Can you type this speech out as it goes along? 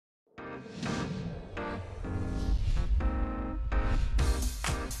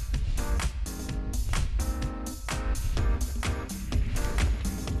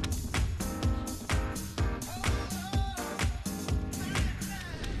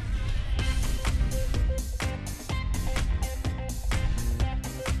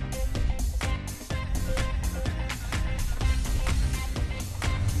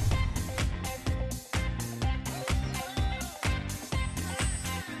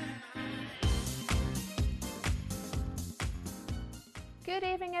Good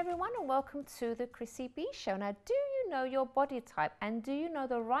evening everyone and welcome to the Chrissy B Show. Now, do you know your body type and do you know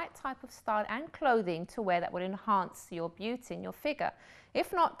the right type of style and clothing to wear that will enhance your beauty and your figure?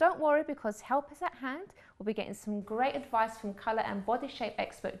 If not, don't worry, because help is at hand. We'll be getting some great advice from colour and body shape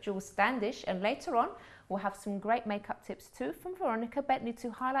expert Jules Standish, and later on we'll have some great makeup tips too from Veronica Bentley to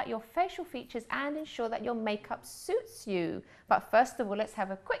highlight your facial features and ensure that your makeup suits you. But first of all, let's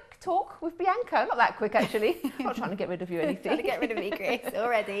have a quick talk with Bianca. Not that quick actually. I'm not trying to get rid of you or anything. Trying to get rid of me, Chris,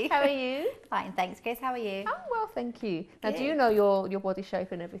 already. How are you? Fine, thanks, Chris. How are you? I'm well, thank you. Now, Good. do you know your body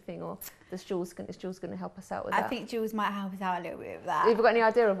shape and everything, or is Jules going to help us out with that? I think Jules might help us out a little bit with that. Have you got any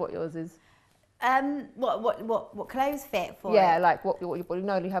idea of what yours is? What clothes fit for Yeah, it? like what your body.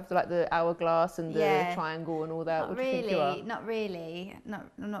 No, you have like the hourglass and the triangle and all that. Not What really, do you think you are? not really.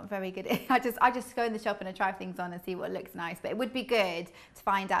 I'm not very good at it. I just go in the shop and I try things on and see what looks nice. But it would be good to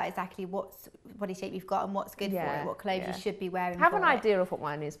find out exactly what body shape you've got and what's good for it, what clothes you should be wearing. I have an idea of what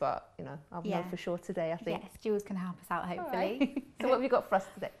mine is, but you know, I'll know for sure today, I think. Yes, Jules can help us out, hopefully. Right. So what have you got for us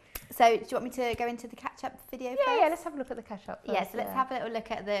today? So do you want me to go into the catch-up video first? Yeah, let's have a look at the catch-up first. Yes, let's have a little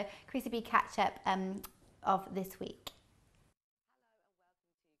look at the Chrissy B catch-up of this week.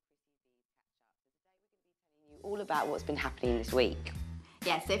 All about what's been happening this week.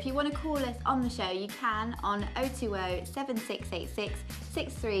 Yeah, so if you want to call us on the show, you can on 020 7686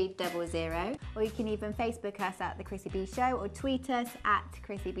 6300, or you can even Facebook us at The Chrissy B Show or tweet us at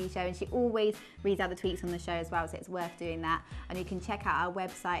Chrissy B Show, and she always reads out the tweets on the show as well, so it's worth doing that. And you can check out our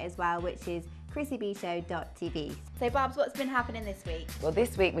website as well, which is chrissybshow.tv. So Barbs, what's been happening this week? Well,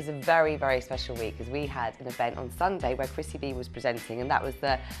 this week was a very, very special week because we had an event on Sunday where Chrissy B was presenting, and that was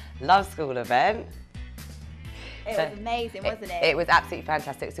the Love School event. It was amazing, wasn't it? It was absolutely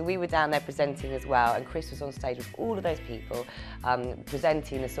fantastic. So we were down there presenting as well, and Chris was on stage with all of those people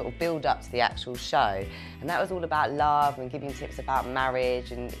presenting the sort of build up to the actual show. And that was all about love and giving tips about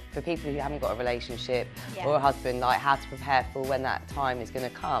marriage and for people who haven't got a relationship or a husband, like how to prepare for when that time is going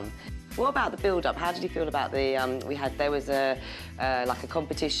to come. What about the build-up? How did you feel about the? There was like a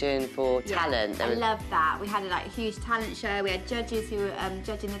competition for talent. I loved that. We had a huge talent show. We had judges who were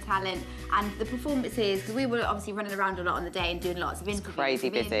judging the talent, and the performances. Because we were obviously running around a lot on the day and doing lots of interviews. It's crazy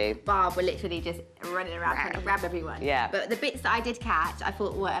busy. Barb were literally just running around trying to grab everyone. Yeah. But the bits that I did catch, I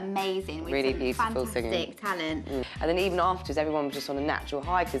thought were amazing. With really some beautiful fantastic singing. talent. And then even afterwards, everyone was just on a natural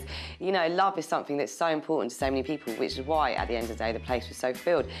high because, you know, love is something that's so important to so many people, which is why at the end of the day the place was so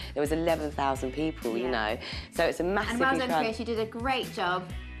filled. There was 11,000 people, you know, so it's a massive. And well done, Chris. You did a great job.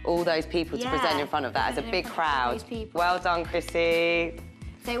 All those people to present in front of that as a big crowd. Well done, Chrissy.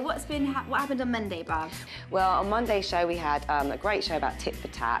 So what happened on Monday, Barbs? Well, on Monday's show we had a great show about tit for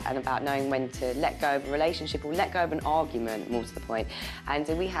tat and about knowing when to let go of a relationship or let go of an argument, more to the point. And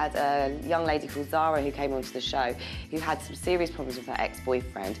we had a young lady called Zara who came onto the show who had some serious problems with her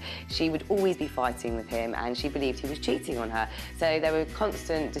ex-boyfriend. She would always be fighting with him and she believed he was cheating on her. So there were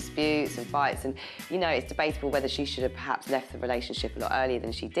constant disputes and fights, and you know, it's debatable whether she should have perhaps left the relationship a lot earlier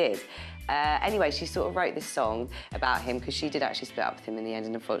than she did. Anyway, she sort of wrote this song about him because she did actually split up with him in the end,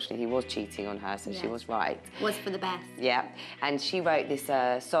 and unfortunately he was cheating on her, so she was right. Was for the best. Yeah, and she wrote this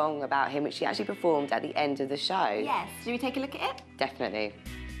song about him, which she actually performed at the end of the show. Yes. Should we take a look at it? Definitely.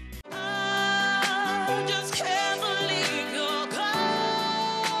 I just can't believe you're gone.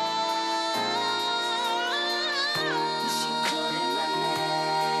 She calling my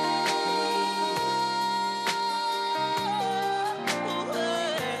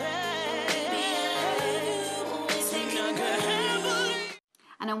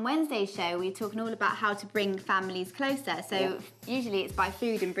And on Wednesday's show, we were talking all about how to bring families closer. So usually it's by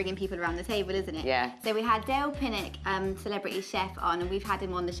food and bringing people around the table, isn't it? Yeah. So we had Dale Pinnock, celebrity chef, on, and we've had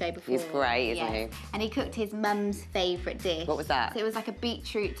him on the show before. He's great, isn't he? And he cooked his mum's favourite dish. What was that? So it was like a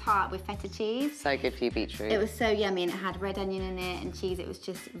beetroot tart with feta cheese. So good for you, beetroot. It was so yummy, and it had red onion in it and cheese. It was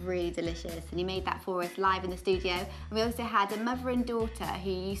just really delicious. And he made that for us live in the studio. And we also had a mother and daughter who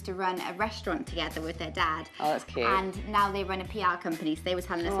used to run a restaurant together with their dad. Oh, that's cute. And now they run a PR company, so they were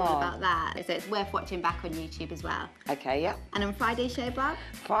telling us all about that. So it's worth watching back on YouTube as well. Okay, yeah. And on Friday's show, Bob?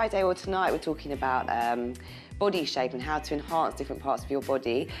 Friday or tonight we're talking about body shape and how to enhance different parts of your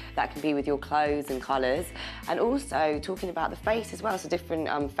body. That can be with your clothes and colours, and also talking about the face as well, so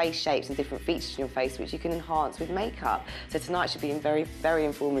different face shapes and different features in your face which you can enhance with makeup. So tonight should be very, very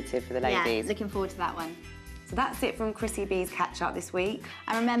informative for the ladies. Yeah, looking forward to that one. So that's it from Chrissy B's catch up this week.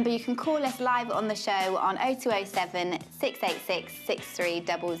 And remember, you can call us live on the show on 0207 686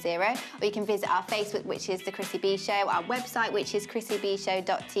 6300, or you can visit our Facebook, which is The Chrissy B Show, our website, which is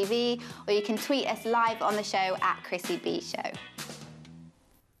chrissybshow.tv, or you can tweet us live on the show at Chrissy B Show.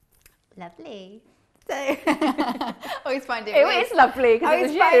 Lovely. So always find it It weird. is lovely because it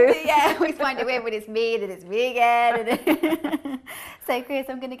was you. Always find it weird when it's me and it's me again. So Chris,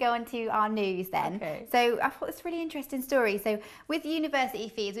 I'm going to go on to our news then. Okay. So I thought it's a really interesting story. So with university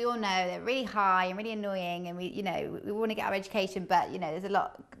fees, we all know they're really high and really annoying, and we want to get our education, but there's a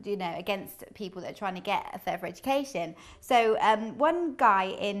lot against people that are trying to get a further education. So one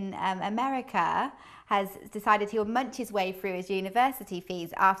guy in America has decided he'll munch his way through his university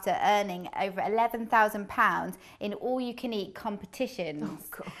fees after earning over £11,000 in all-you-can-eat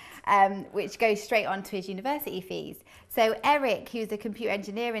competitions, which goes straight onto his university fees. So Eric, who's a computer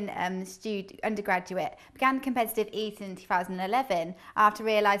engineering undergraduate, began competitive eating in 2011 after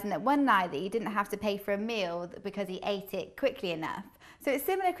realising that one night that he didn't have to pay for a meal because he ate it quickly enough. So it's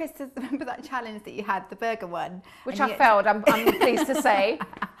similar, Chris, to remember that challenge that you had, the burger one? Which I failed, I'm pleased to say.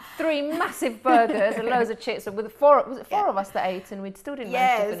 3 massive burgers and loads of chips, and with four of us that ate, and we still didn't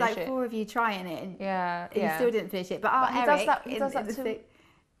manage to finish it. Yeah, it was like 4 of you trying it, and you yeah. still didn't finish it. But he Eric, does that too.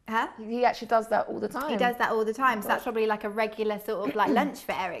 Huh? He actually does that all the time. He does that all the time, so that's probably like a regular sort of like lunch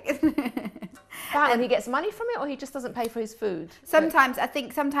for Eric, isn't it? And he gets money from it, or he just doesn't pay for his food? Sometimes, I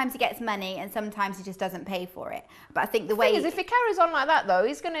think sometimes he gets money and sometimes he just doesn't pay for it. But I think the way... thing is, if he carries on like that though,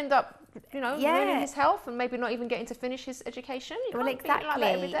 he's going to end up, ruining his health and maybe not even getting to finish his education. You can't be like that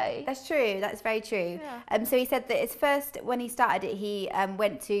every day. That's true. That's very true. Yeah. So he said that his first, when he started it, he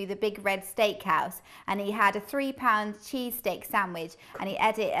went to the Big Red Steakhouse and he had a £3 cheesesteak sandwich, and he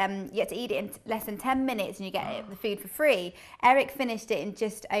had it. You had to eat it in less than 10 minutes and you get the food for free. Eric finished it in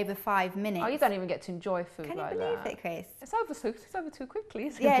just over 5 minutes. Oh, you don't even get to enjoy food like that. Can you believe it, Chris? It's over too quickly,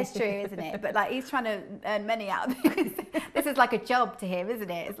 isn't it? Yeah, it's true, isn't it? But like, he's trying to earn money out of this. This is like a job to him,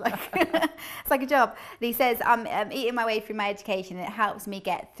 isn't it? It's like it's like a job. And he says, I'm eating my way through my education and it helps me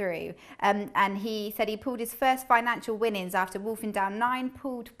get through. And he said he pulled his first financial winnings after wolfing down 9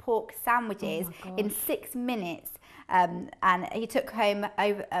 pulled pork sandwiches in 6 minutes. And he took home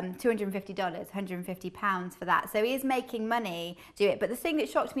over $250, £150 for that. So he is making money do it. But the thing that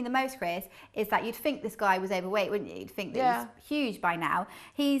shocked me the most, Chris, is that you'd think this guy was overweight, wouldn't you? You'd think that he's huge by now.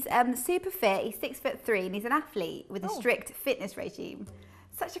 He's super fit. He's 6'3" and he's an athlete with a strict fitness regime.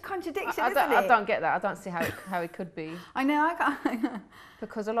 Such a contradiction, isn't it? I don't get that. I don't see how it could be. I know, I can't.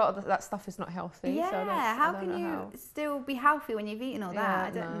 Because a lot of that stuff is not healthy. Yeah, so how can you still be healthy when you've eaten all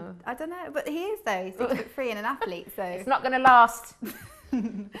that? I don't know. But he is though. He's 6'3" and an athlete, so it's not going to last.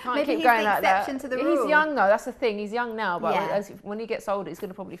 Can't maybe keep he's going the like that. exception to the rule. He's young though. That's the thing. He's young now, but Yeah. when he gets older, he's going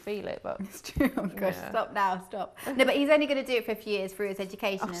to probably feel it. But It's true. Oh gosh, stop now, stop. No, but he's only going to do it for a few years through his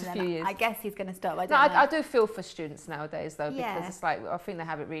education, and a few then years. I guess he's going to stop. I no, don't know. I do feel for students nowadays though, because Yeah. it's like I think they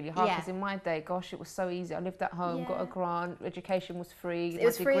have it really hard. Yeah. Because in my day, gosh, it was so easy. I lived at home, got a grant, education was free. It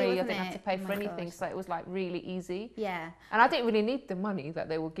was my free, degree, I wasn't didn't have it? to pay Oh for my anything, gosh. so it was like really easy. Yeah. And I didn't really need the money that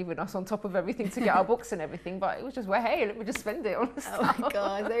they were giving us on top of everything to get our books and everything, but it was just, well, hey, let me just spend it on stuff. Oh my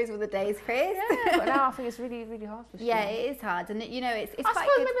God, those were the days, Chris. Yeah, but now I think it's really, really hard for students. Yeah, it is hard, and it's I quite suppose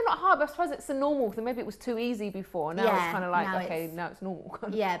good. maybe not hard, but I suppose it's a normal thing. Maybe it was too easy before. Now Yeah, it's kind of like, now okay, it's- now it's normal.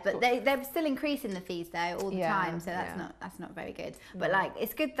 Yeah, but they're still increasing the fees though all the Yeah, time, so that's yeah. not very good. But like,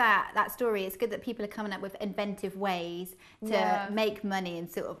 it's good that story. It's good that people are coming up with inventive ways to make money, and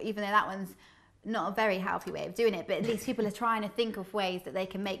sort of, even though that one's not a very healthy way of doing it, but at least people are trying to think of ways that they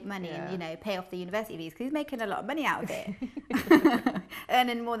can make money and pay off the university fees, because he's making a lot of money out of it.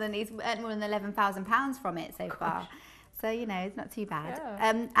 Earning more than £11,000 from it so far. So, it's not too bad.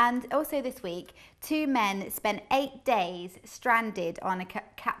 Yeah. And also this week, 2 men spent 8 days stranded on a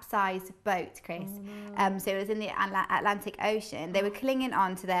capsized boat, Chris. So it was in the Atlantic Ocean. They were clinging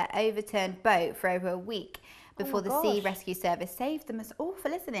on to their overturned boat for over a week before the Sea Rescue Service saved them. It's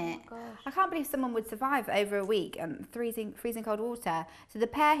awful, isn't it? I can't believe someone would survive over a week on freezing cold water. So the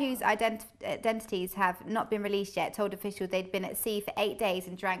pair, whose identities have not been released yet, told officials they'd been at sea for 8 days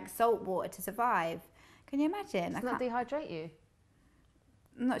and drank salt water to survive. Can you imagine? Does not dehydrate you?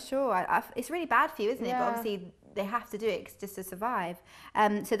 I'm not sure. It's really bad for you, isn't it? But Yeah. obviously they have to do it just to survive.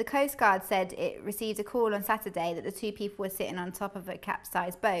 So the Coast Guard said it received a call on Saturday that the 2 people were sitting on top of a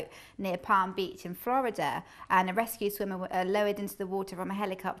capsized boat near Palm Beach in Florida, and a rescue swimmer lowered into the water from a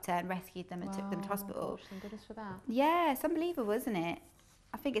helicopter and rescued them and took them to hospital. Gosh, thank goodness for that. Yeah, it's unbelievable, isn't it?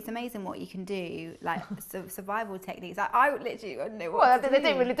 I think it's amazing what you can do, like survival techniques. I literally wouldn't know what Well, to they do.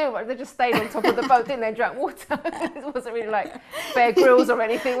 didn't really do much. They just stayed on top of the boat, didn't they? Drank water. It wasn't really like Bear Grylls or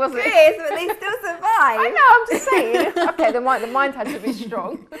anything, was it? Chris, but they still survive. I know, I'm just saying. Okay, the mind had to be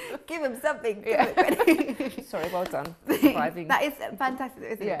strong. Give them something. Sorry, well done. Surviving. That is fantastic,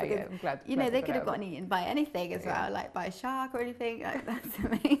 isn't Yeah, it? yeah, I'm glad. They could have gotten eaten by anything as well, like by a shark or anything. Like, that's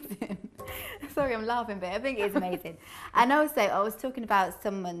amazing. Sorry, I'm laughing, but I think it is amazing. And also, I was talking about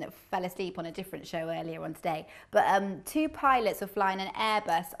someone that fell asleep on a different show earlier on today. But 2 pilots were flying an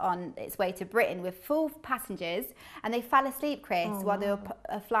Airbus on its way to Britain with full passengers, and they fell asleep, Chris, while they were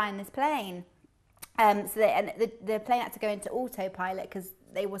flying this plane. The plane had to go into autopilot because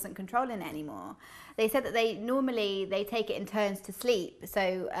they wasn't controlling it anymore. They said that they take it in turns to sleep.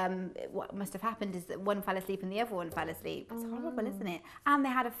 So what must have happened is that one fell asleep and the other one fell asleep. It's horrible, isn't it? And they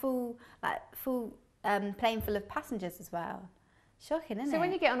had a full plane full of passengers as well. Shocking, isn't it? So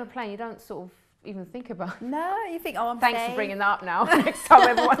when you get on a plane, you don't sort of even think about. No, you think, oh, I'm Thanks safe. for bringing that up now. Next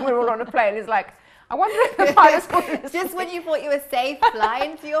time we're all on a plane, it's like, I wonder if the pilot's falling asleep. Just when you thought you were safe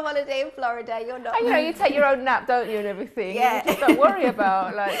flying to your holiday in Florida, you're not. And, you know, you take your own nap, don't you, and everything. Yeah. You just don't worry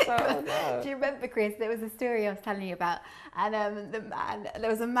about, like, so. No. Do you remember, Chris, there was a story I was telling you about, and there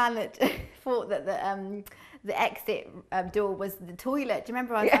was a man that thought that the exit door was the toilet. Do you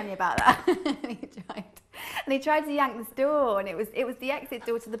remember I was telling you about that? And he tried to yank this door, and it was the exit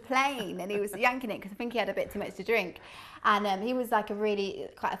door to the plane, and he was yanking it because I think he had a bit too much to drink. And he was like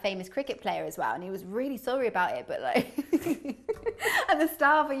quite a famous cricket player as well, and he was really sorry about it, but like, and the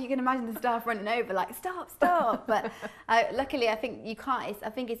staff, you can imagine the staff running over like, stop. But luckily, I think you can't.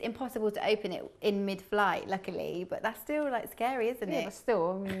 I think it's impossible to open it in mid-flight. Luckily, but that's still like scary, isn't it? Yeah, but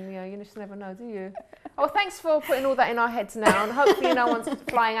still, I mean, you just never know, do you? Oh, well, thanks for putting all that in our heads now, and hopefully no one's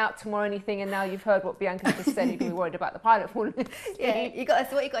flying out tomorrow or anything, and now you've heard what Bianca just said, you can be worried about the pilot falling asleep. Yeah,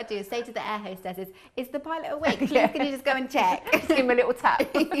 so what you got to do is say to the air hostesses, is the pilot awake? Please, can you just go and check? Just give him a little tap.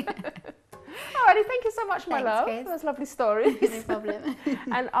 Alrighty, thank you so much, my love. Chris. Those lovely stories. No problem.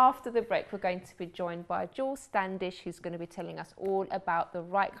 And after the break, we're going to be joined by Jules Standish, who's going to be telling us all about the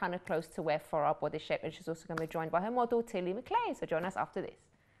right kind of clothes to wear for our body shape. And she's also going to be joined by her model, Tilly McLean. So join us after this.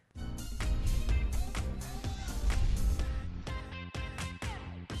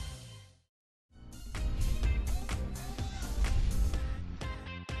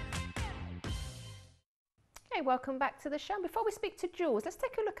 Hey, welcome back to the show. Before we speak to Jules, let's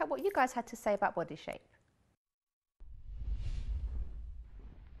take a look at what you guys had to say about body shape.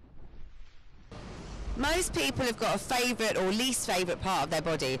 Most people have got a favourite or least favourite part of their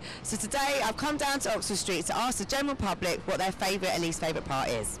body. So today I've come down to Oxford Street to ask the general public what their favourite and least favourite part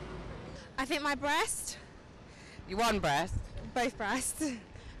is. I think my breast. You one breast? Both breasts.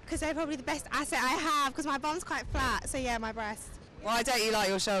 Because they're probably the best asset I have, because my bum's quite flat, so yeah, my breast. Why don't you like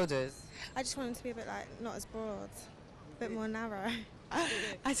your shoulders? I just want them to be a bit like, not as broad, a bit more narrow.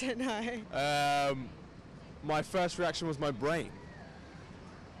 I don't know. My first reaction was my brain,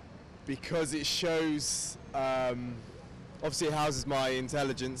 because it shows, obviously it houses my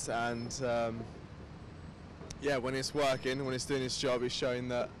intelligence, and yeah, when it's working, when it's doing its job, it's showing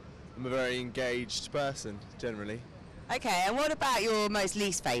that I'm a very engaged person, generally. Okay, and what about your most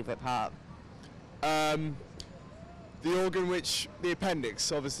least favourite part? The organ the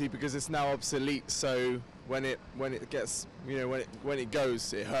appendix, obviously, because it's now obsolete, so when it gets, you know, when it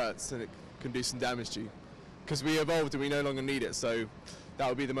goes, it hurts and it can do some damage to you. Because we evolved and we no longer need it, so that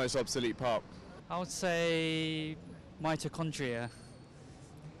would be the most obsolete part. I would say mitochondria.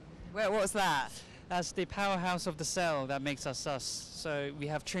 What's that? That's the powerhouse of the cell that makes us us. So we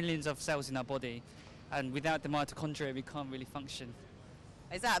have trillions of cells in our body, and without the mitochondria, we can't really function.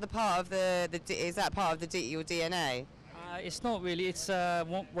 Is that the part of your DNA? It's not really. It's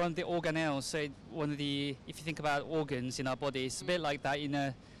one of the organelles. So one of the, if you think about organs in our body, it's a bit like that in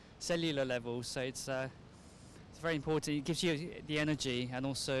a cellular level. So it's very important. It gives you the energy and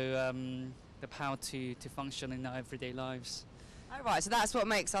also the power to function in our everyday lives. Oh, right, so that's what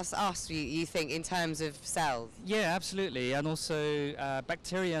makes us us, you think, in terms of cells? Yeah, absolutely, and also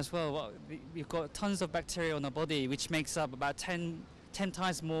bacteria as well. We've got tons of bacteria on our body, which makes up about 10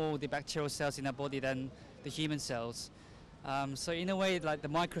 times more the bacterial cells in our body than the human cells. So in a way, like the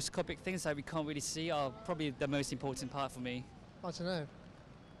microscopic things that we can't really see are probably the most important part for me. I don't know.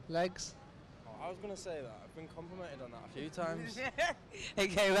 Legs. I was going to say that. I've been complimented on that a few times.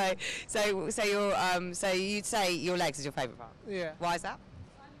 Okay, right. So you'd say your legs is your favourite part? Yeah. Why is that?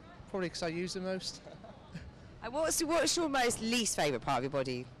 Probably because I use them most. And what's your most least favourite part of your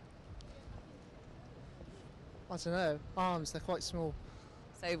body? I don't know. Arms, they're quite small.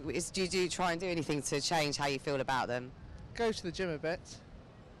 So do you try and do anything to change how you feel about them? Go to the gym a bit,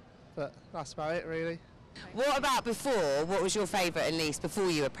 but that's about it really. What about before? What was your favourite and least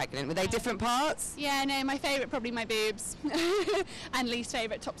before you were pregnant? Were they different parts? Yeah, no, my favourite probably my boobs and least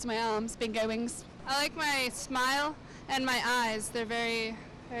favourite tops of my arms, bingo wings. I like my smile and my eyes. They're very,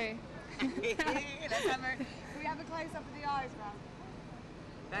 very... Can we have a close-up of the eyes, Ram?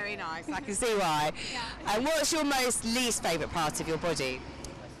 Very nice, I can see why. Yeah. And what's your most least favourite part of your body?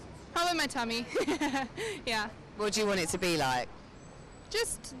 Probably my tummy. Yeah. What do you want it to be like?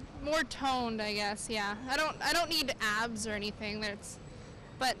 Just more toned, I guess. Yeah. I don't need abs or anything.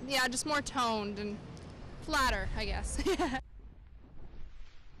 But yeah, just more toned and flatter, I guess.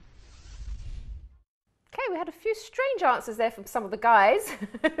 Okay, we had a few strange answers there from some of the guys.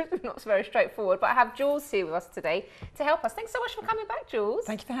 Not very straightforward, but I have Jules here with us today to help us. Thanks so much for coming back, Jules.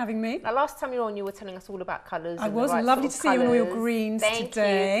 Thank you for having me. Now, last time you were on, you were telling us all about colours. I was. Lovely to see you in all your greens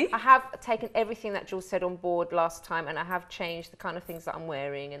today. I have taken everything that Jules said on board last time, and I have changed the kind of things that I'm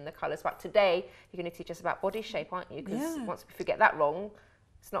wearing and the colours. But today, you're going to teach us about body shape, aren't you? Because once we get that wrong,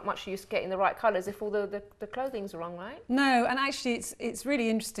 it's not much use getting the right colours if all the clothing's wrong, right? No, and actually it's really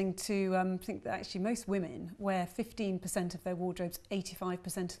interesting to think that actually most women wear 15% of their wardrobes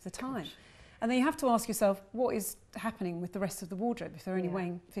 85% of the time. Gosh. And then you have to ask yourself, what is happening with the rest of the wardrobe if they're only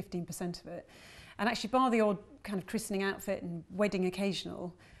wearing 15% of it? And actually, bar the odd kind of christening outfit and wedding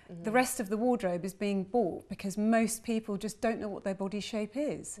occasional, the rest of the wardrobe is being bought because most people just don't know what their body shape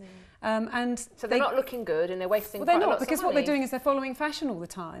is. And so they're not looking good and they're wasting quite a lot of money. Well, they're not, because what they're doing is they're following fashion all the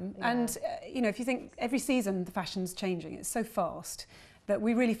time. And, you know, if you think every season the fashion's changing, it's so fast that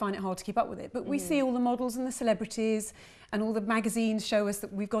we really find it hard to keep up with it. But we see all the models and the celebrities and all the magazines show us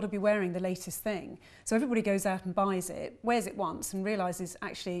that we've got to be wearing the latest thing. So everybody goes out and buys it, wears it once and realises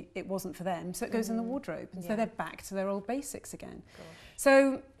actually it wasn't for them. So it goes in the wardrobe. And so they're back to their old basics again. Gosh.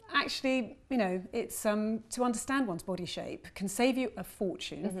 So actually, you know, it's to understand one's body shape can save you a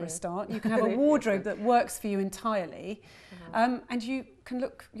fortune for a start. You can have a wardrobe that works for you entirely, and you can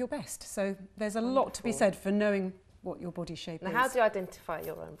look your best. So there's a lot to be said for knowing what your body shape is. Now, how do you identify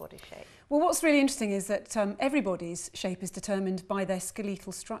your own body shape? Well, what's really interesting is that everybody's shape is determined by their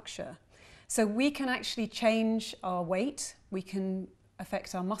skeletal structure. So we can actually change our weight, we can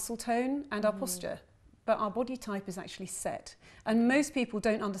affect our muscle tone and our posture. But our body type is actually set. And most people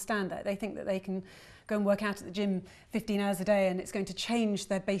don't understand that. They think that they can go and work out at the gym 15 hours a day and it's going to change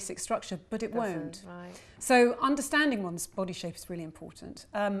their basic structure, but it won't. Right. So understanding one's body shape is really important.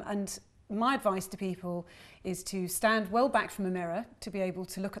 And my advice to people is to stand well back from a mirror to be able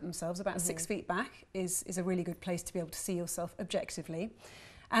to look at themselves. About 6 feet back is a really good place to be able to see yourself objectively.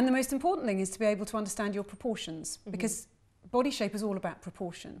 And the most important thing is to be able to understand your proportions, because body shape is all about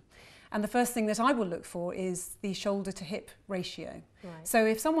proportion. And the first thing that I will look for is the shoulder to hip ratio. Right. So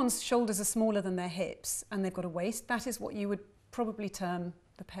if someone's shoulders are smaller than their hips and they've got a waist, that is what you would probably term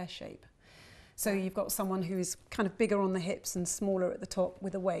the pear shape. So you've got someone who is kind of bigger on the hips and smaller at the top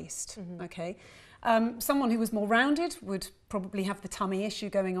with a waist, okay? Someone who was more rounded would probably have the tummy issue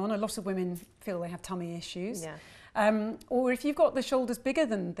going on. A lot of women feel they have tummy issues. Yeah. Or if you've got the shoulders bigger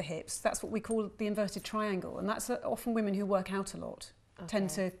than the hips, that's what we call the inverted triangle. And that's often women who work out a lot tend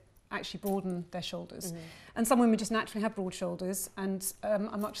to actually broaden their shoulders. And some women just naturally have broad shoulders and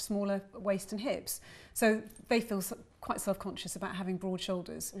a much smaller waist and hips. So they feel quite self-conscious about having broad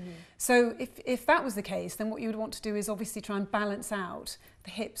shoulders. So if that was the case, then what you would want to do is obviously try and balance out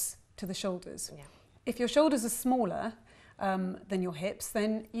the hips to the shoulders. Yeah. If your shoulders are smaller than your hips,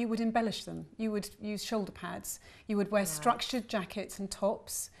 then you would embellish them. You would use shoulder pads. You would wear structured jackets and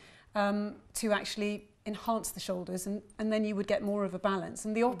tops to actually enhance the shoulders, and then you would get more of a balance.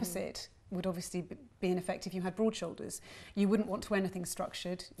 And the opposite would obviously be in effect if you had broad shoulders. You wouldn't want to wear anything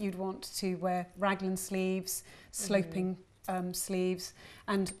structured. You'd want to wear raglan sleeves, sloping sleeves,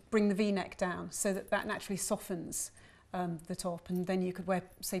 and bring the V-neck down so that naturally softens the top, and then you could wear,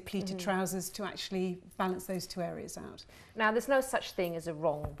 say, pleated trousers to actually balance those two areas out. Now, there's no such thing as a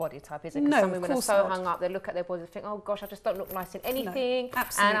wrong body type, is it? 'Cause No, some women are so not. hung up, they look at their bodies and think, oh gosh, I just don't look nice in anything, No,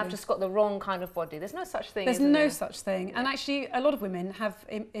 absolutely. and I've just got the wrong kind of body. There's no such thing, There's isn't no there? such thing. And actually, a lot of women have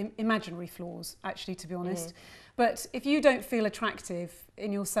imaginary flaws, actually, to be honest. But if you don't feel attractive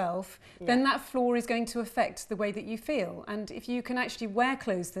in yourself, then that flaw is going to affect the way that you feel. And if you can actually wear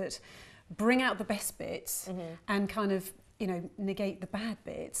clothes that bring out the best bits and kind of, you know, negate the bad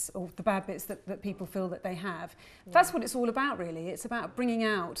bits, or the bad bits that people feel that they have. That's what it's all about, really. It's about bringing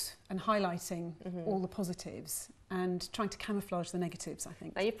out and highlighting all the positives and trying to camouflage the negatives, I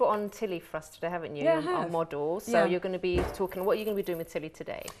think. Now, you've put on Tilly for us today, haven't you? Yeah, I have. Our model. So you're going to be talking, what are you going to be doing with Tilly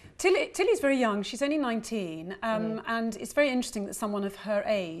today? Tilly's very young. She's only 19. And it's very interesting that someone of her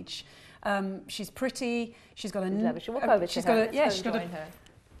age, she's pretty, she's got a... She'll walk over to her.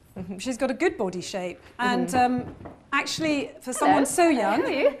 She's got a good body shape, and actually, for someone so young,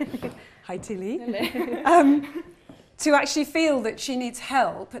 hi Tilly, to actually feel that she needs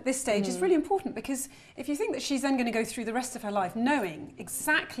help at this stage is really important, because if you think that she's then going to go through the rest of her life knowing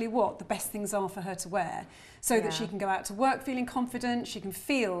exactly what the best things are for her to wear, so that she can go out to work feeling confident, she can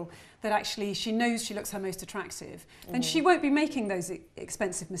feel that actually she knows she looks her most attractive, then she won't be making those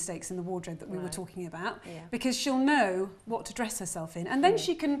expensive mistakes in the wardrobe that we were talking about, because she'll know what to dress herself in. And then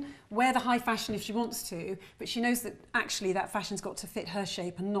she can wear the high fashion if she wants to, but she knows that actually that fashion's got to fit her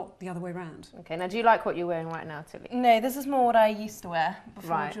shape and not the other way around. Okay, now do you like what you're wearing right now, Tilly? No, this is more what I used to wear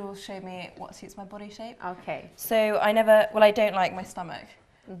before Jules showed me what suits my body shape. Okay. So I don't like my stomach,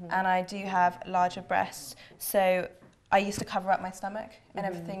 and I do have larger breasts, so I used to cover up my stomach, and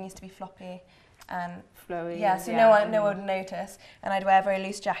everything used to be floppy and flowy. Yeah, so no one would notice, and I'd wear very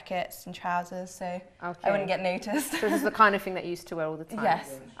loose jackets and trousers, so I wouldn't get noticed. So this is the kind of thing that you used to wear all the time?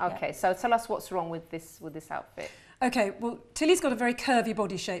 Yes. Okay, so tell us what's wrong with this outfit. Okay, well, Tilly's got a very curvy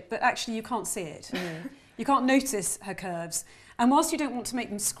body shape, but actually you can't see it. You can't notice her curves. And whilst you don't want to make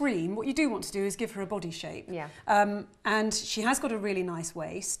them scream, what you do want to do is give her a body shape. Yeah. And she has got a really nice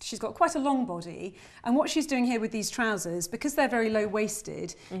waist. She's got quite a long body. And what she's doing here with these trousers, because they're very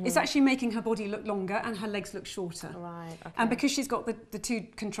low-waisted, it's actually making her body look longer and her legs look shorter. Right, okay. And because she's got the two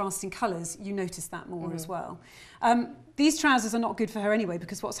contrasting colours, you notice that more as well. These trousers are not good for her anyway,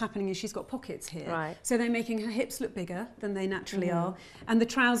 because what's happening is she's got pockets here. Right. So they're making her hips look bigger than they naturally are. And the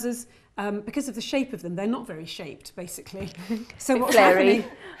trousers, because of the shape of them, they're not very shaped, basically. So what's happening?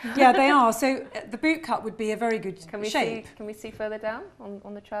 Yeah, they are. So the boot cut would be a very good shape. Can we see further down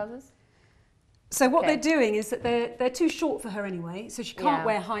on the trousers? So what they're doing is that they're too short for her anyway, so she can't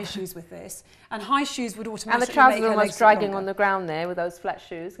wear high shoes with this. And high shoes would automatically And the trousers make are her almost legs dragging longer. on the ground there with those flat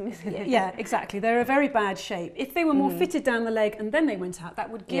shoes. Can we see? Yeah, exactly. They're a very bad shape. If they were more fitted down the leg and then they went out, that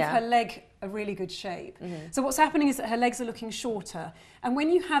would give her leg a really good shape. So what's happening is that her legs are looking shorter. And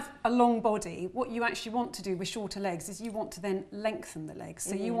when you have a long body, what you actually want to do with shorter legs is you want to then lengthen the legs.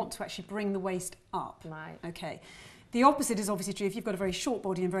 So you want to actually bring the waist up. Right. Okay. The opposite is obviously true. If you've got a very short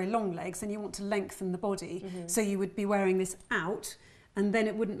body and very long legs, then you want to lengthen the body. So you would be wearing this out, and then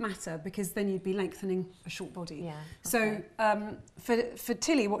it wouldn't matter, because then you'd be lengthening a short body. Yeah, So for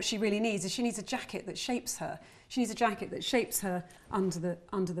Tilly, what she really needs is she needs a jacket that shapes her. She needs a jacket that shapes her under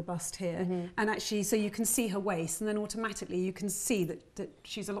the bust here, and actually, so you can see her waist, and then automatically you can see that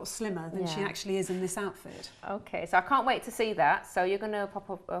she's a lot slimmer than she actually is in this outfit. Okay, so I can't wait to see that. So you're going to pop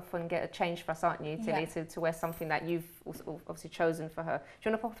off and get a change for us, aren't you, Tilly, to wear something that you've obviously chosen for her. Do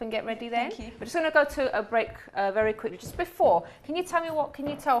you want to pop off and get ready then? Thank you. We're just going to go to a break very quickly. Just before, can you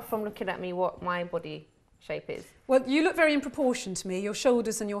tell from looking at me what my body shape is? Well, you look very in proportion to me, your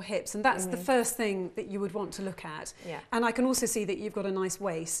shoulders and your hips, and that's the first thing that you would want to look at. Yeah. And I can also see that you've got a nice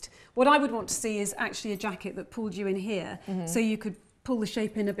waist. What I would want to see is actually a jacket that pulled you in here, so you could pull the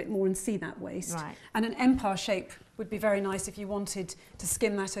shape in a bit more and see that waist. Right. And an empire shape would be very nice if you wanted to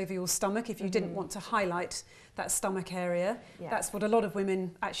skim that over your stomach, if you didn't want to highlight that stomach area. Yeah. That's what a lot of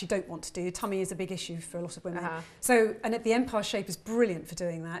women actually don't want to do. Tummy is a big issue for a lot of women. So, and the empire shape is brilliant for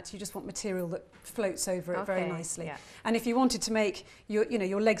doing that. You just want material that floats over it very nicely. Yeah. And if you wanted to make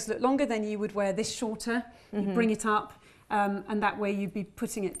your legs look longer, then you would wear this shorter, you'd bring it up, and that way you'd be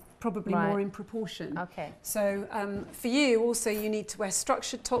putting it probably more in proportion. Okay. So for you also, you need to wear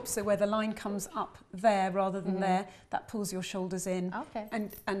structured tops, so where the line comes up there rather than there, that pulls your shoulders in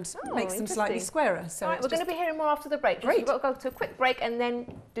and makes them slightly squarer. So all right, we're going to be hearing more after the break. Great. We've got to go to a quick break, and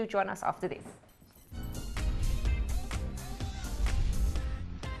then do join us after this.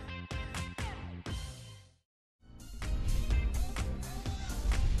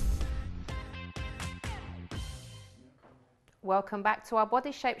 Welcome back to our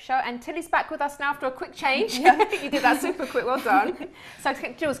Body Shape Show, and Tilly's back with us now after a quick change. You did that super quick, well done. So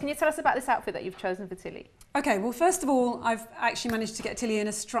Jules, can you tell us about this outfit that you've chosen for Tilly? Okay, well first of all, I've actually managed to get Tilly in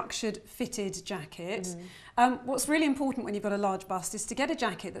a structured fitted jacket. What's really important when you've got a large bust is to get a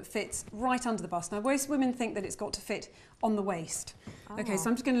jacket that fits right under the bust. Now most women think that it's got to fit on the waist. Okay, so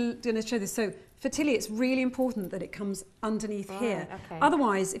I'm just going to show this. So for Tilly, it's really important that it comes underneath here. Okay.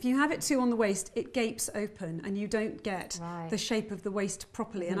 Otherwise, if you have it too on the waist, it gapes open and you don't get the shape of the waist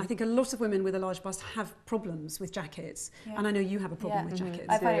properly. And I think a lot of women with a large bust have problems with jackets. And I know you have a problem with jackets.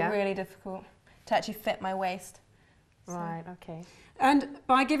 I find it really difficult to actually fit my waist. Right, okay. And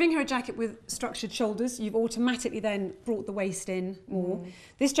by giving her a jacket with structured shoulders, you've automatically then brought the waist in more.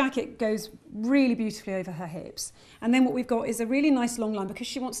 This jacket goes really beautifully over her hips. And then what we've got is a really nice long line, because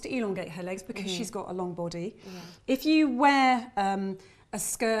she wants to elongate her legs, because she's got a long body. If you wear a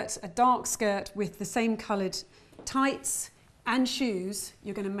skirt, a dark skirt with the same coloured tights and shoes,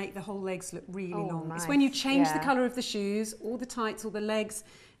 you're going to make the whole legs look really long. Nice. It's when you change the colour of the shoes, or the tights, or the legs,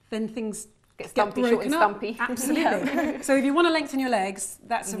 then things Get stumpy, short and broken up. stumpy. Absolutely. So if you want to lengthen your legs,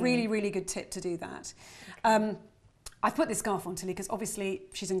 that's a really, really good tip to do that. I've put this scarf on Tilly because obviously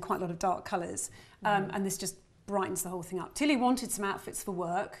she's in quite a lot of dark colours, and this just brightens the whole thing up. Tilly wanted some outfits for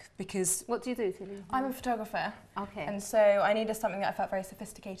work because... What do you do, Tilly? I'm a photographer. Okay. And so I needed something that I felt very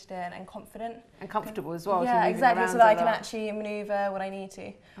sophisticated in and confident. And comfortable as well. Yeah, exactly, so that I can actually manoeuvre when I need to.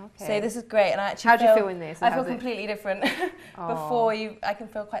 Okay. So this is great, and I actually How do you feel in this? I feel completely different. Before, I can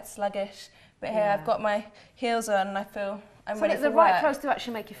feel quite sluggish, but here I've got my heels on and I feel I'm ready for the work. right clothes to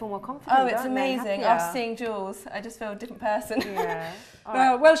actually make you feel more confident. Oh, it's amazing. After seeing Jules, I just feel a different person. Yeah.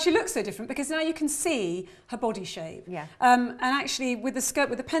 Well, she looks so different because now you can see her body shape. Yeah. And actually, with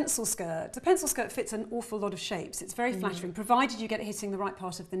the pencil skirt fits an awful lot of shapes. It's very flattering, provided you get it hitting the right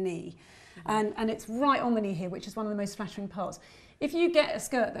part of the knee. And it's right on the knee here, which is one of the most flattering parts. If you get a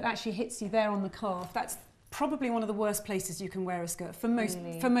skirt that actually hits you there on the calf, that's probably one of the worst places you can wear a skirt for most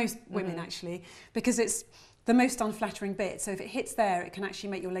women, actually, because it's the most unflattering bit. So if it hits there, it can actually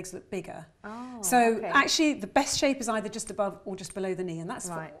make your legs look bigger. So actually, the best shape is either just above or just below the knee, and that's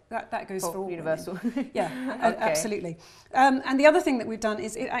that goes for all universal. Yeah, absolutely. And the other thing that we've done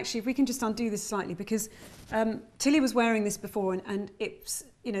is if we can just undo this slightly, because Tilly was wearing this before, and it's,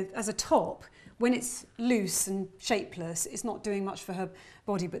 you know, as a top, when it's loose and shapeless, it's not doing much for her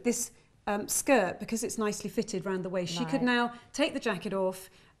body. But this skirt, because it's nicely fitted around the waist, she could now take the jacket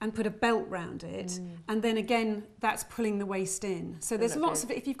off and put a belt round it, and then again that's pulling the waist in. So there's lots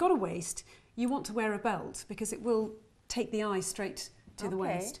of it. If you've got a waist, you want to wear a belt because it will take the eye straight to the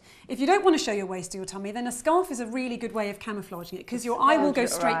waist. If you don't want to show your waist or your tummy, then a scarf is a really good way of camouflaging it, because your eye will go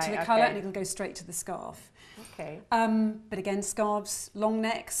straight to the colour and it'll go straight to the scarf. But again, scarves, long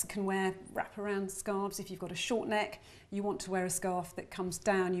necks, can wear wrap-around scarves. If you've got a short neck, you want to wear a scarf that comes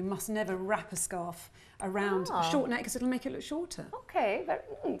down. You must never wrap a scarf around a short neck because it'll make it look shorter. Okay,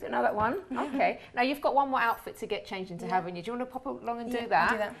 didn't know that one. Okay, now you've got one more outfit to get changed into, haven't you? Do you want to pop along and do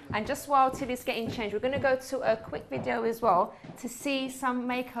that? I'll do that. And just while Tilly's getting changed, we're going to go to a quick video as well to see some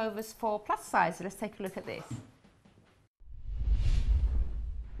makeovers for plus size. So let's take a look at this.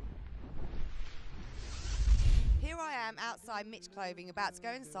 Here I am outside Mitch Clothing, about to go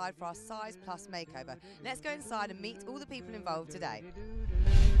inside for our Size Plus makeover. Let's go inside and meet all the people involved today.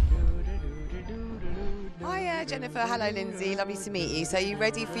 Hi Jennifer, hello Lindsay, lovely to meet you. So are you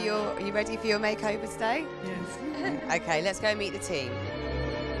ready for your makeover today? Yes. Okay, let's go and meet the team.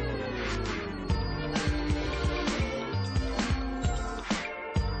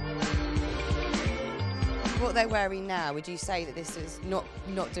 What they're wearing now, would you say that this is not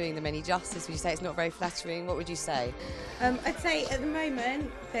doing them any justice? Would you say it's not very flattering? What would you say? I'd say at the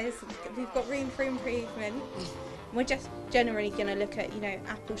moment we've got room for improvement. We're just generally going to look at, you know,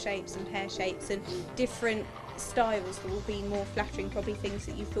 apple shapes and pear shapes and different styles that will be more flattering, probably things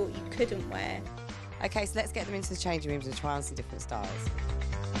that you thought you couldn't wear. Okay, so let's get them into the changing rooms and try on some different styles.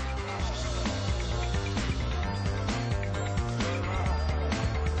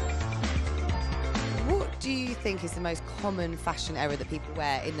 What do you think is the most common fashion error that people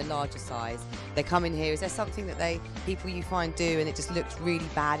wear in the larger size? They come in here, is there something that people you find do and it just looks really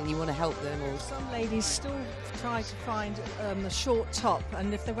bad and you want to help them? Or some ladies still try to find a short top,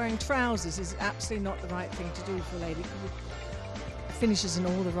 and if they're wearing trousers, is absolutely not the right thing to do for a lady. It finishes in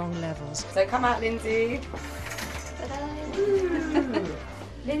all the wrong levels. So come out, Lindsay.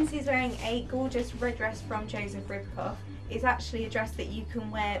 Lindsay's wearing a gorgeous red dress from Joseph Ribkoff. It's actually a dress that you can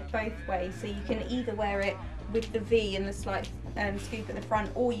wear both ways, so you can either wear it with the V and the slight scoop at the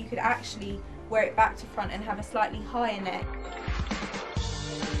front, or you could actually wear it back to front and have a slightly higher neck.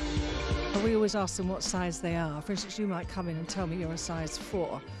 We always ask them what size they are. For instance, you might come in and tell me you're a size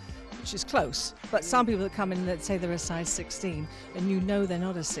 4, which is close, but some people that come in that say they're a size 16 and you know they're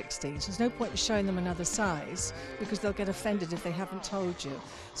not a 16, so there's no point in showing them another size because they'll get offended if they haven't told you.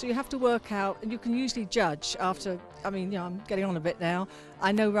 So you have to work out, and you can usually judge after, I mean, you know, I'm getting on a bit now.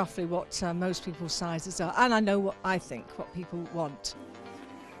 I know roughly what most people's sizes are, and I know what I think, what people want.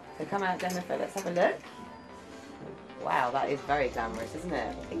 So come out, Jennifer, let's have a look. Wow, that is very glamorous, isn't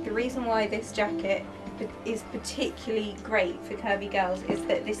it? The reason why this jacket is particularly great for curvy girls is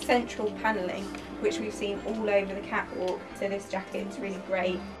that this central panelling, which we've seen all over the catwalk, so this jacket is really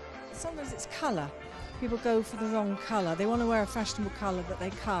great. Sometimes it's colour. People go for the wrong colour. They want to wear a fashionable colour, but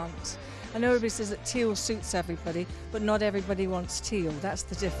they can't. I know everybody says that teal suits everybody, but not everybody wants teal. That's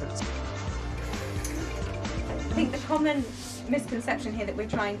the difference. I think the common misconception here that we're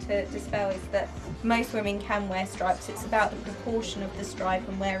trying to dispel is that most women can wear stripes. It's about the proportion of the stripe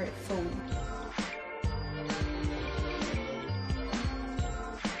and where it falls.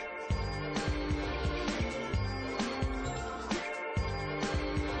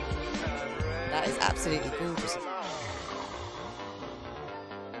 That is absolutely gorgeous.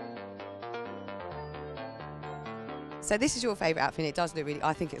 So this is your favourite outfit. It does look really,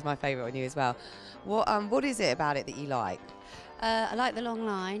 I think it's my favourite on you as well. What is it about it that you like? I like the long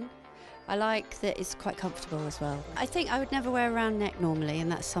line. I like that it's quite comfortable as well. I think I would never wear a round neck normally,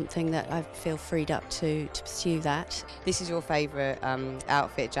 and that's something that I feel freed up to pursue that. This is your favourite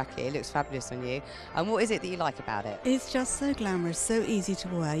outfit, jacket. It looks fabulous on you. And what is it that you like about it? It's just so glamorous, so easy to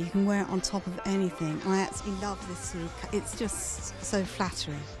wear. You can wear it on top of anything. I absolutely love this look. It's just so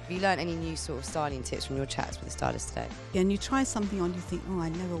flattering. Have you learnt any new sort of styling tips from your chats with the stylist today? Yeah, and you try something on, you think, oh,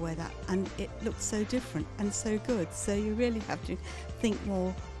 I'd never wear that. And it looks so different and so good. So you really have to think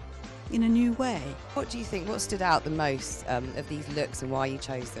more in a new way. What do you think, what stood out the most of these looks and why you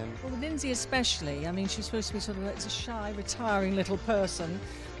chose them? Well, Lindsay especially, I mean, she's supposed to be sort of like a shy, retiring little person,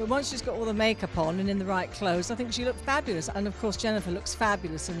 but once she's got all the makeup on and in the right clothes, I think she looked fabulous. And of course, Jennifer looks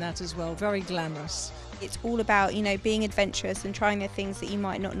fabulous in that as well, very glamorous. It's all about, you know, being adventurous and trying the things that you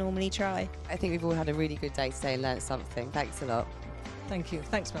might not normally try. I think we've all had a really good day today and learnt something. Thanks a lot. Thank you.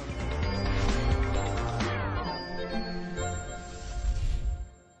 Thanks, Mel.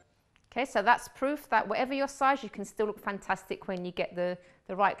 Okay, so that's proof that whatever your size, you can still look fantastic when you get the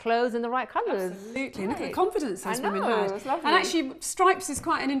right clothes and the right colours. Absolutely, look at the confidence those women know, had. it's lovely. And actually, stripes is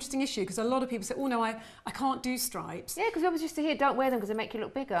quite an interesting issue because a lot of people say, oh no, I can't do stripes. Yeah, because we always used to hear, don't wear them because they make you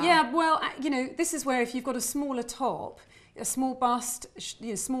look bigger. Yeah, well, you know, this is where if you've got a smaller top, a small bust,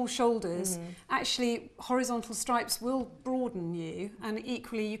 small shoulders, actually horizontal stripes will broaden you, and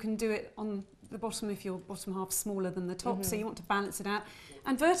equally you can do it on the bottom if your bottom half's smaller than the top, so you want to balance it out.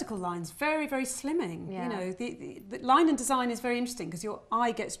 And vertical lines, very, very slimming. Yeah. You know, the line and design is very interesting because your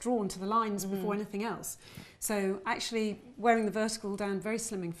eye gets drawn to the lines before anything else. So actually wearing the vertical down, very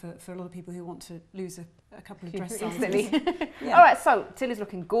slimming for a lot of people who want to lose a couple of dress sizes. Yeah. All right, so Tilly's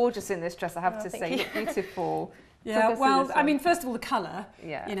looking gorgeous in this dress, I have to say. You look beautiful. Yeah, well, I mean, first of all, the colour.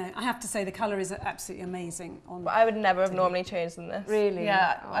 Yeah. You know, I have to say the colour is absolutely amazing. But I would never have normally chosen this. Really?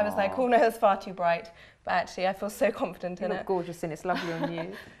 Yeah, I was like, oh no, it's far too bright. But actually, I feel so confident in it. You look gorgeous and it's lovely on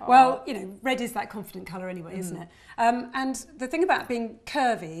you. Well, you know, red is that confident colour anyway, isn't it? And the thing about being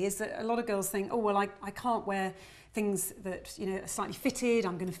curvy is that a lot of girls think, oh, well, I can't wear things that, you know, are slightly fitted,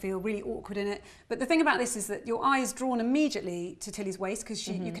 I'm going to feel really awkward in it. But the thing about this is that your eye is drawn immediately to Tilly's waist because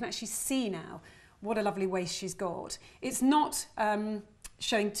you can actually see now what a lovely waist she's got. It's not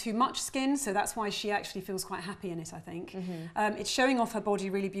showing too much skin, so that's why she actually feels quite happy in it, I think. It's showing off her body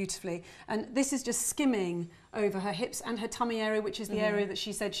really beautifully. And this is just skimming over her hips and her tummy area, which is the area that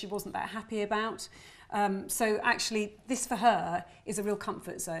she said she wasn't that happy about. So actually, this for her is a real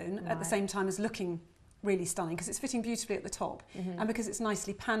comfort zone at the same time as looking really stunning because it's fitting beautifully at the top and because it's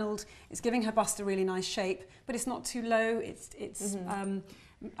nicely panelled, it's giving her bust a really nice shape, but it's not too low.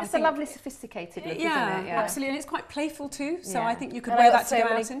 It's a lovely sophisticated look, isn't it? Yeah, absolutely, and it's quite playful too, so I think you could wear that to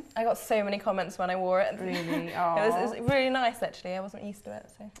go out in. I got so many comments when I wore it. Really? It was really nice actually, I wasn't used to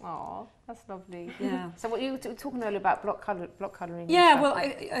it. So. Oh, that's lovely. Yeah. So what you were talking earlier about block colouring? Yeah, well,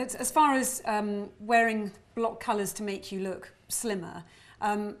 as far as wearing block colours to make you look slimmer,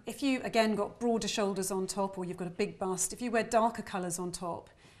 if you, again, got broader shoulders on top or you've got a big bust, if you wear darker colours on top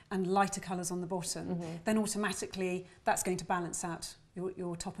and lighter colours on the bottom, then automatically that's going to balance out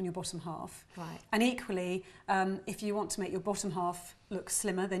your top and your bottom half. Right. And equally, if you want to make your bottom half look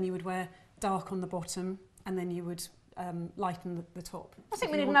slimmer, then you would wear dark on the bottom and then you would lighten the top. I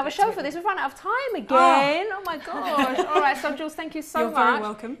think we need another show for this. We've run out of time again. Oh my gosh. All right, so Jules, thank you so much. You're very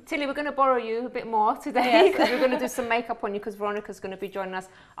welcome. Tilly, we're going to borrow you a bit more today because we're going to do some makeup on you because Veronica's going to be joining us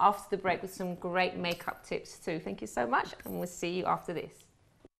after the break with some great makeup tips too. Thank you so much and we'll see you after this.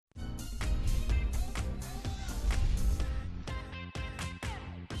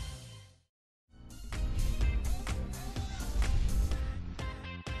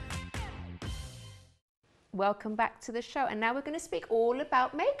 Welcome back to the show, and now we're going to speak all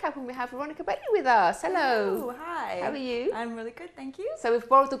about makeup, and we have Veronica Bentley with us. Hello. Hello, hi. How are you? I'm really good, thank you. So we've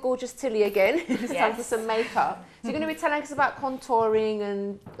borrowed the gorgeous Tilly again. It's time for some makeup. So you're going to be telling us about contouring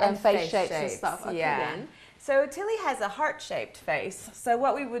and face shapes and stuff. Okay, then. So Tilly has a heart-shaped face. So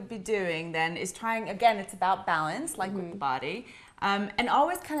what we would be doing then is trying, again, it's about balance, like with the body. And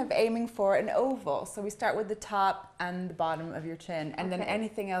always kind of aiming for an oval. So we start with the top and the bottom of your chin, and then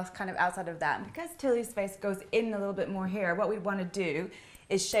anything else kind of outside of that. And because Tilly's face goes in a little bit more here, what we'd want to do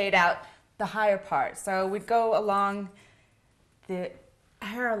is shade out the higher part. So we'd go along the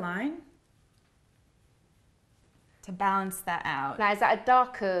hairline to balance that out. Now, is that a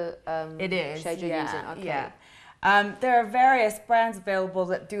darker it is, shade you're using? Okay. Yeah. There are various brands available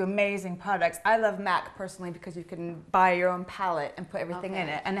that do amazing products. I love MAC personally because you can buy your own palette and put everything in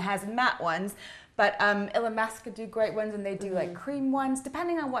it, and it has matte ones. But Illamasqua do great ones, and they do like cream ones,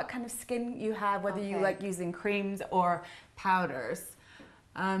 depending on what kind of skin you have, whether you like using creams or powders.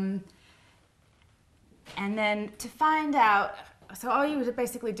 And then to find out, so all you would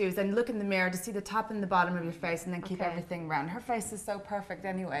basically do is then look in the mirror to see the top and the bottom of your face, and then keep everything round. Her face is so perfect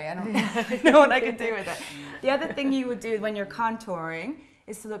anyway, I don't know what I can do with it. The other thing you would do when you're contouring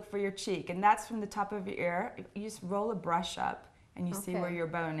is to look for your cheek, and that's from the top of your ear. You just roll a brush up, and you see where your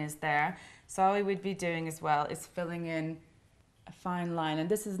bone is there. So all we would be doing as well is filling in a fine line. And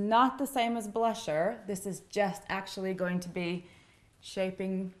this is not the same as blusher. This is just actually going to be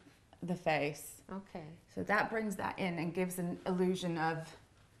shaping the face. Okay. So that brings that in and gives an illusion of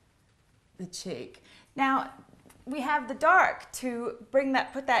the cheek. Now, we have the dark to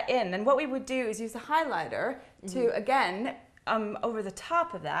put that in. And what we would do is use a highlighter to, again, over the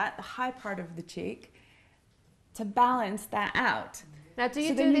top of that, the high part of the cheek, to balance that out. Now, do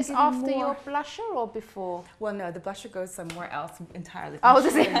you do this after your blusher or before? Well, no, the blusher goes somewhere else entirely. Oh,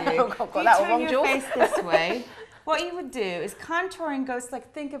 does it? Oh, God, got that one wrong, Jules. Jules. If you turn your face this way, what you would do is contouring goes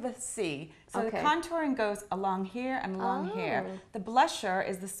like, think of a C. So the contouring goes along here and along here. The blusher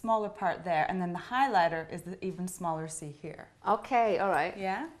is the smaller part there, and then the highlighter is the even smaller C here. Okay, all right.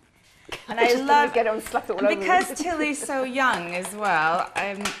 Yeah. And I love get it on slapped it all over because me. Tilly's so young as well.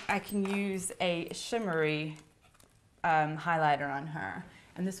 I can use a shimmery highlighter on her,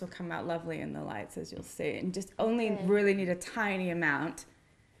 and this will come out lovely in the lights, as you'll see, and just only really need a tiny amount,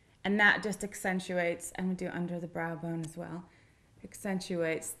 and that just accentuates, and we do under the brow bone as well,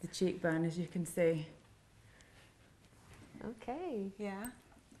 accentuates the cheekbone, as you can see. Okay. Yeah.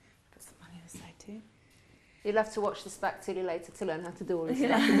 Put some on the other side too. You'll have to watch this back till later to learn how to do all this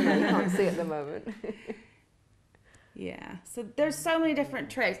stuff. You can't see it at the moment. Yeah, so there's so many different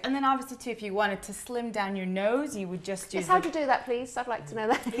tricks. And then obviously too, if you wanted to slim down your nose, you would just use... Yes, how do you do that, please? I'd like to know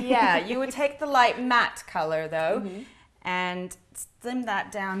that. Yeah, you would take the light matte color though, and slim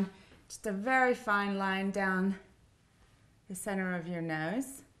that down, just a very fine line down the center of your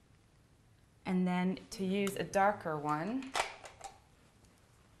nose. And then to use a darker one,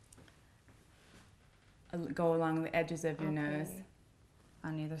 go along the edges of your nose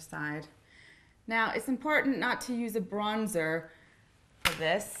on either side. Now, it's important not to use a bronzer for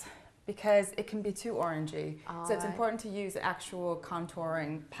this because it can be too orangey. So it's important to use an actual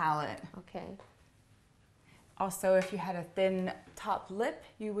contouring palette. Okay. Also, if you had a thin top lip,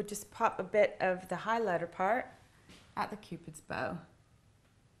 you would just pop a bit of the highlighter part at the Cupid's bow.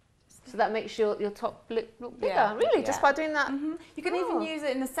 So that makes your top lip look bigger, really, just by doing that? You can even use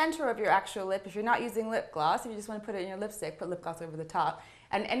it in the center of your actual lip if you're not using lip gloss. If you just want to put it in your lipstick, put lip gloss over the top.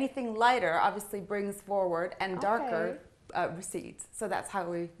 And anything lighter obviously brings forward, and darker recedes. So that's how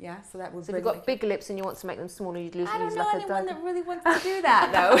we, so that would. So if you've got big lips and you want to make them smaller, you'd use I don't know like anyone that really wants to do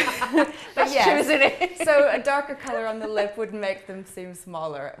that though. That's true, isn't it? So a darker color on the lip would make them seem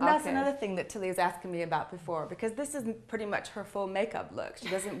smaller. And that's another thing that Tilly was asking me about before, because this is pretty much her full makeup look. She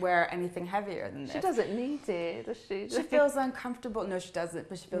doesn't wear anything heavier than this. She doesn't need it, does she? She feels uncomfortable. No, she doesn't.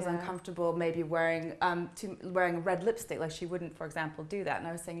 But she feels uncomfortable maybe wearing wearing a red lipstick. Like she wouldn't, for example, do that. And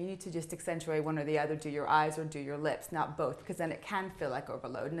I was saying you need to just accentuate one or the other. Do your eyes or do your lips, not both, because then it can feel like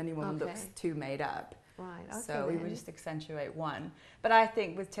overload, and anyone looks too made up. Right. Okay, so we would just accentuate one. But I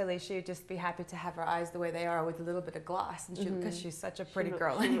think with Tilly, she would just be happy to have her eyes the way they are with a little bit of gloss, and because she's such a pretty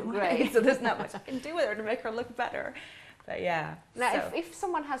girl anyway. So there's not much I can do with her to make her look better. But yeah. Now, if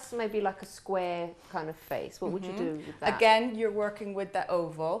someone has maybe like a square kind of face, what would you do with that? Again, you're working with the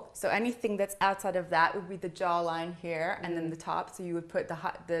oval. So anything that's outside of that would be the jawline here, and then the top. So you would put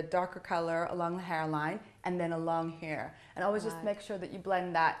the darker color along the hairline, and then along here. And always just make sure that you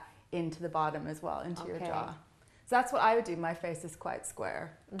blend that into the bottom as well, into your jaw. So that's what I would do. My face is quite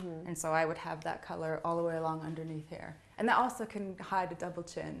square. And so I would have that color all the way along underneath here. And that also can hide a double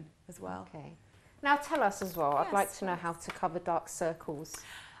chin as well. Okay. Now tell us as well, I'd like to know how to cover dark circles.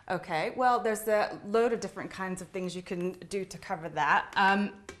 Okay, well, there's a load of different kinds of things you can do to cover that.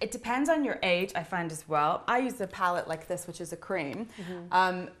 It depends on your age, I find as well. I use a palette like this, which is a cream,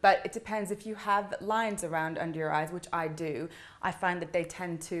 but it depends if you have lines around under your eyes, which I do. I find that they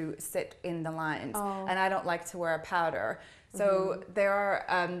tend to sit in the lines, and I don't like to wear a powder. So there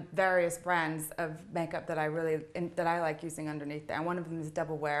are various brands of makeup that I like using underneath there. And one of them is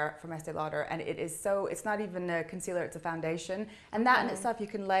Double Wear from Estee Lauder, and it's not even a concealer, it's a foundation. And that in itself you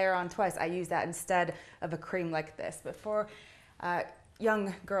can layer on twice. I use that instead of a cream like this. But for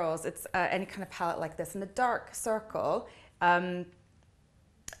young girls, it's any kind of palette like this. And the dark circle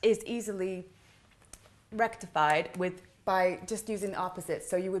is easily rectified by just using the opposite.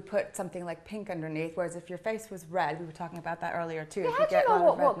 So you would put something like pink underneath, whereas if your face was red, we were talking about that earlier too. Yeah, if how do you get a know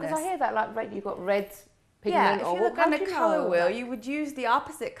lot of what? Because I redness. hear that like red, you've got red Yeah, pigment. if Or you look how on do the you colour know wheel, that? you would use the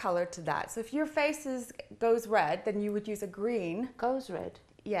opposite colour to that. So if your face goes red, then you would use a green. Goes red?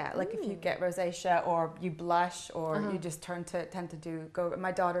 Yeah, like if you get rosacea or you blush or you just tend to go.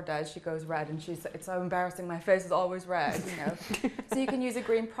 My daughter does. She goes red, and it's so embarrassing. My face is always red, you know. So you can use a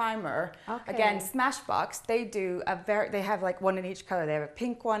green primer. Okay. Again, Smashbox, they have like one in each color. They have a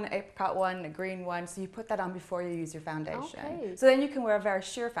pink one, apricot one, a green one. So you put that on before you use your foundation. Okay. So then you can wear a very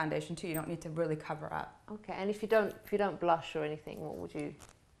sheer foundation too. You don't need to really cover up. Okay, and if you don't blush or anything,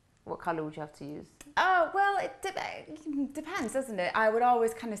 what color would you have to use? Oh, well, it depends, doesn't it? I would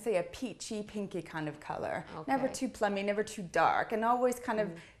always kind of say a peachy, pinky kind of color. Okay. Never too plummy, never too dark. And always kind of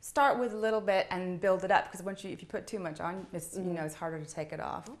start with a little bit and build it up, because if you put too much on, it's harder to take it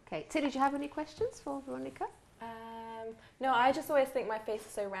off. Okay. Tilly, do you have any questions for Veronica? No, I just always think my face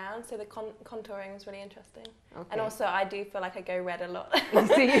is so round, so the contouring was really interesting. Okay. And also, I do feel like I go red a lot. So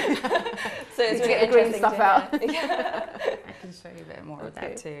it's you really get the green interesting stuff to out. hear. I can show you a bit more of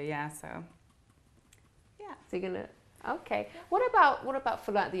that too, yeah, so. Yeah. So you're gonna. Okay. What about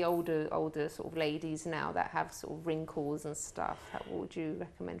for like the older sort of ladies now that have sort of wrinkles and stuff? What would you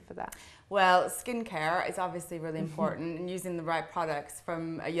recommend for that? Well, skincare is obviously really important, and using the right products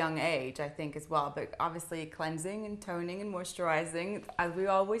from a young age, I think, as well. But obviously cleansing and toning and moisturizing, as we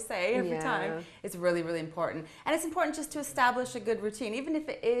always say every time, is really, really important. And it's important just to establish a good routine, even if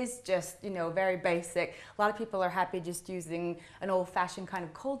it is just, very basic. A lot of people are happy just using an old-fashioned kind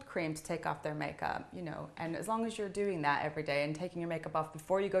of cold cream to take off their makeup, And as long as you're doing that every day and taking your makeup off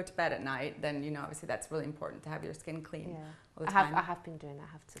before you go to bed at night, then, obviously that's really important to have your skin clean. All the time. I have been doing that,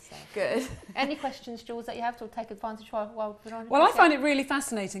 I have to say. Good. Any questions, Jules, that you have to take advantage while Veronica? Well, I find it really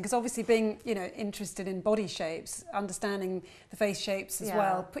fascinating because obviously being, interested in body shapes, understanding the face shapes as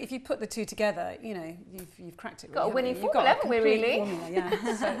well. If you put the two together, you've cracked it. Got a Really, winning haven't you? formula, You've got haven't we, a complete really? formula,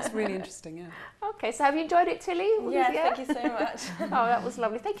 yeah. So it's really interesting, yeah. Okay, so have you enjoyed it, Tilly? Yes, thank you so much. Oh, that was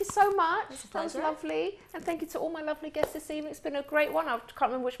lovely. Thank you so much. That was pleasure. lovely. And thank you to all my lovely guests this evening. It's been a great one. I can't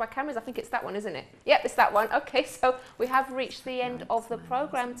remember which my camera is. I think it's that one, isn't it? Yep, it's that one. Okay, so we have reached the end of the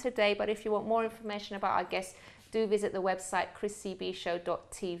programme today, but if you want more information about our guests, do visit the website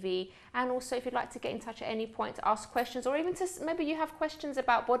chrissybshow.tv. And also, if you'd like to get in touch at any point to ask questions, or even to maybe you have questions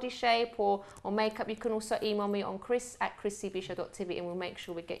about body shape or makeup, you can also email me on chris@chrissybshow.tv, and we'll make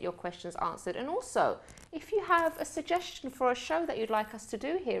sure we get your questions answered. And also, if you have a suggestion for a show that you'd like us to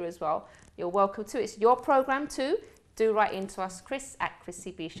do here as well, you're welcome to. It's your programme too. Do write into us,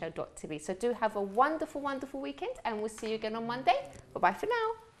 chris@chrissybshow.tv. So do have a wonderful, wonderful weekend, and we'll see you again on Monday. Bye-bye for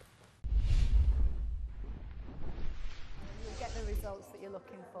now. You'll get the results that you're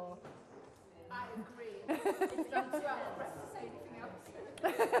looking for. I agree. It's done throughout the rest to say anything else.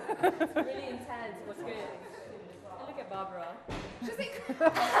 It's really intense. What's good? And look at Barbara. She's like... So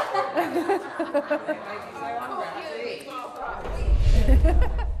hungry,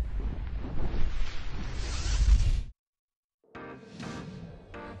 actually.